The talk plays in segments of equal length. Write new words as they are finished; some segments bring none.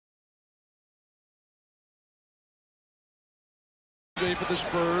yesterday for the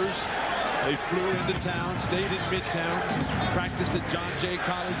Spurs. They flew into town, stayed in Midtown, practiced at John Jay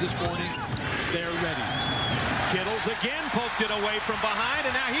College this morning. They're ready. Kittles again poked it away from behind,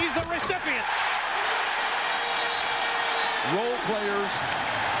 and now he's the recipient. Role players.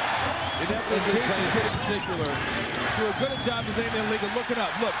 And Jason Kidd in particular do a good job as anything in the league of looking up.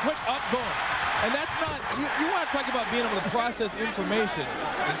 Look, quick up, boom. And that's not, you want to talk about being able to process information.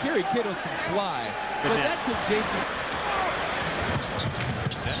 And Kerry Kittles can fly. But that's what Jason.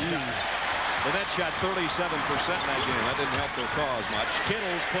 The Nets shot 37% in that game. That didn't help their cause much.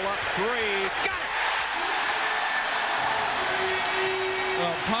 Kittles pull up three. Got it!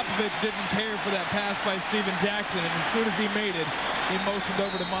 Well, Popovich didn't care for that pass by Steven Jackson, and as soon as he made it, he motioned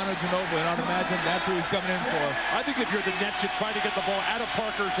over to Manu Ginobili, and I'd imagine that's who he's coming in for. I think if you're the Nets, you try to get the ball out of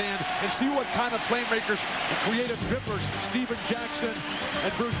Parker's hand and see what kind of playmakers and creative dribblers Steven Jackson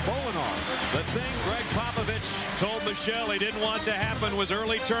and Bruce Bowen are. The thing Greg Popovich told Michelle he didn't want to happen was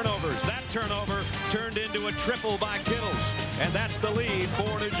early turnovers. That turnover turned into a triple by Kittles, and that's the lead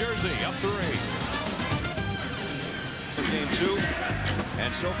for New Jersey, up 3. Game 2,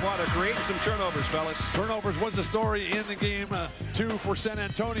 and so far they're creating some turnovers, fellas. Turnovers was the story in the game 2 for San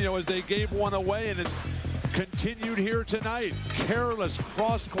Antonio as they gave one away, and it's continued here tonight. Careless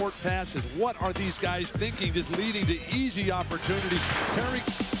cross-court passes. What are these guys thinking? Just leading to easy opportunities. Kerry.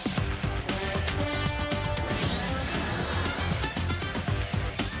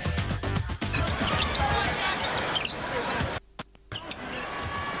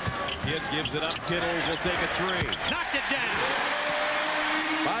 Kidd gives it up. Kittles will take a 3. Knocked it down.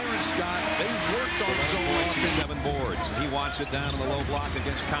 Byron Scott, they worked on so much. 7 boards. He wants it down in the low block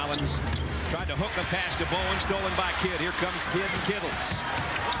against Collins. Tried to hook a pass to Bowen. Stolen by Kidd. Here comes Kidd and Kittles.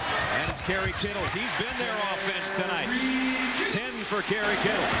 And it's Kerry Kittles. He's been their offense tonight. 10 for Kerry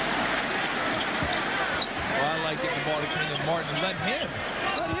Kittles. Well, I like getting the ball to Kenyon Martin and let him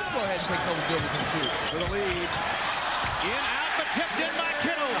go ahead and take over dribbles and shoot. For the lead. In, out, but tipped in by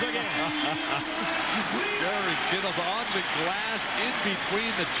Kittles again. Kerry Kittles on the glass in between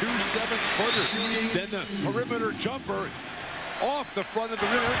the 2 7-footers. Then the perimeter jumper off the front of the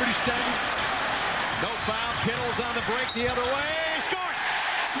rim. Everybody standing. No foul. Kittles on the break the other way. Scored!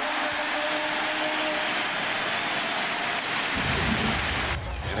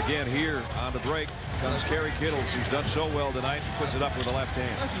 And again here on the break comes Kerry Kittles, who's done so well tonight, puts it up with the left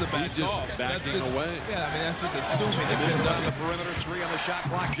hand. That's just a bad call. Backing away. Yeah, I mean, that's just assuming it gets On done. the perimeter, 3 on the shot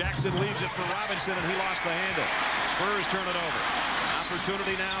clock. Jackson leaves it for Robinson, and he lost the handle. Spurs turn it over.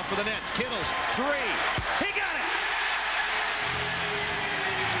 Opportunity now for the Nets. Kittles, 3. He got it!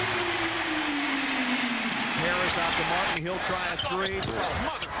 Harris out to Martin. He'll try a 3.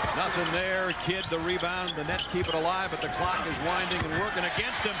 Nothing there. Kidd the rebound. The Nets keep it alive, but the clock is winding and working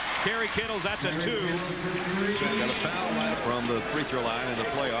against him. Kerry Kittles, that's a 2. Got a foul line from the free throw line in the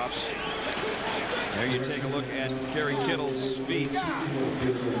playoffs. There you take a look at Kerry Kittles' feet.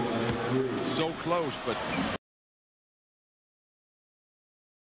 So close, but